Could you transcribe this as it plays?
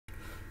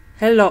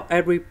Hello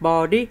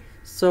everybody,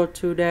 so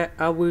today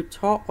I will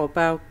talk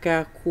about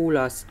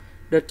calculus.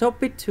 The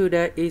topic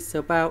today is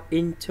about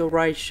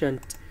integration.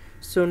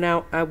 So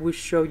now I will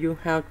show you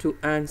how to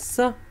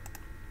answer.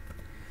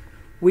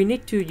 We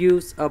need to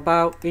use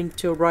about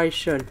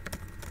integration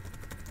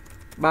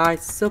by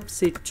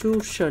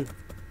substitution.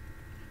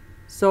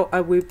 So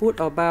I will put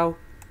about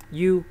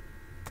u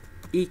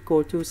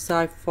equal to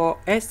sine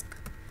 4x.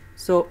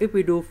 So if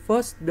we do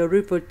first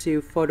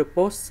derivative for the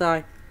both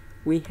sides,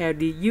 we have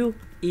du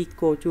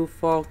equal to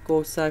 4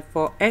 cosine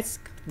 4x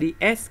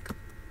dx.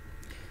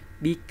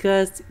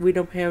 Because we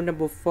don't have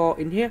number 4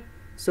 in here,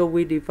 so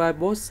we divide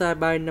both sides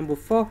by number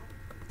 4.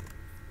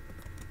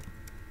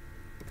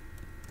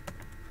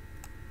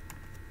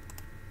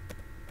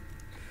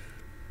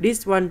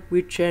 This one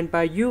we change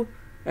by u,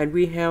 and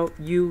we have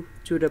u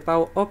to the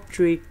power of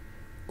 3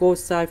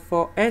 cosine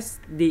 4x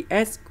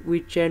dx.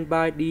 We change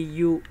by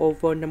du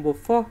over number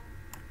 4.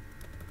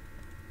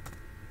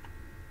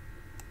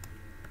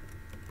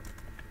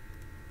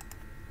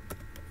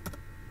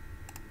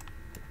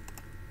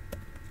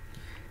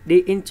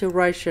 The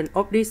integration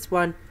of this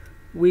one,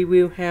 we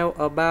will have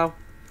about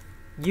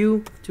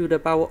u to the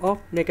power of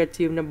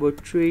negative number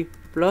 3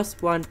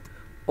 plus 1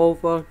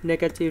 over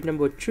negative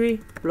number 3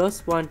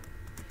 plus 1,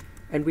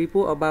 and we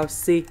put about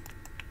c.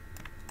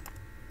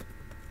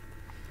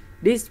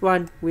 This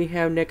one we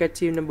have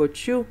negative number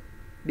 2,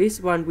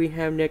 this one we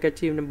have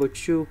negative number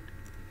 2.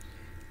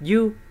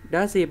 U,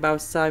 that's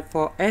about sine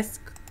 4x.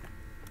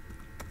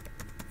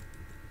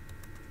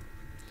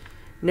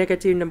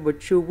 Negative number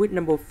 2 with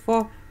number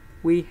 4,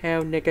 we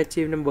have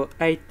negative number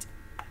 8.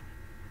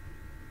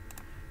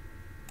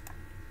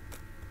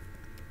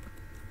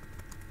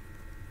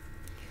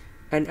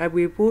 And I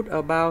will put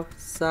about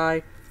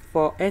sine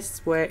 4x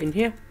squared in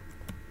here.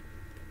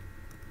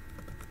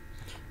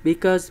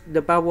 Because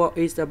the power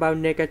is about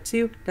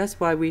negative, that's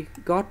why we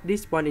got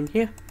this one in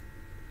here.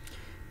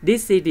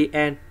 This is the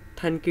end.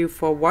 Thank you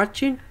for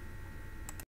watching.